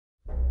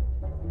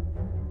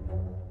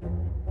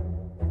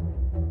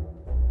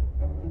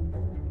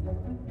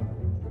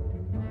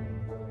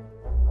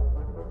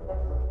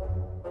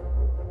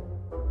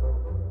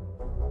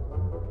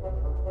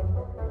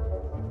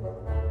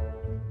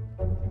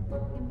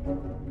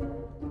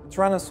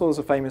Tyrannosaurs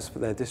are famous for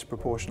their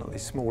disproportionately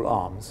small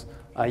arms,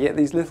 yet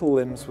these little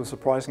limbs were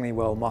surprisingly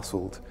well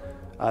muscled.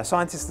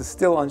 Scientists are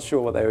still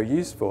unsure what they were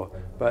used for,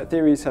 but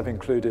theories have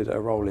included a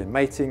role in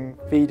mating,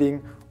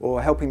 feeding,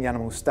 or helping the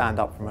animal stand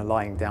up from a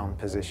lying down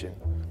position.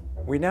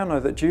 We now know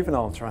that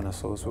juvenile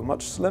tyrannosaurs were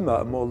much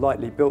slimmer and more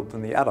lightly built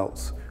than the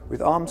adults,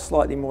 with arms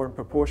slightly more in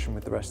proportion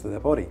with the rest of their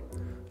body.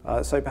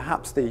 So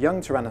perhaps the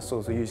young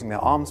tyrannosaurs were using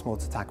their arms more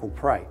to tackle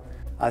prey.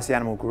 As the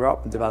animal grew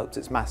up and developed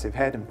its massive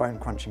head and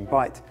bone-crunching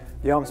bite,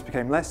 the arms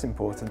became less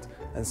important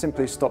and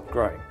simply stopped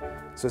growing.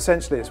 So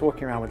essentially it's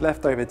walking around with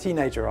leftover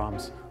teenager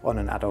arms on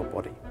an adult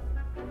body.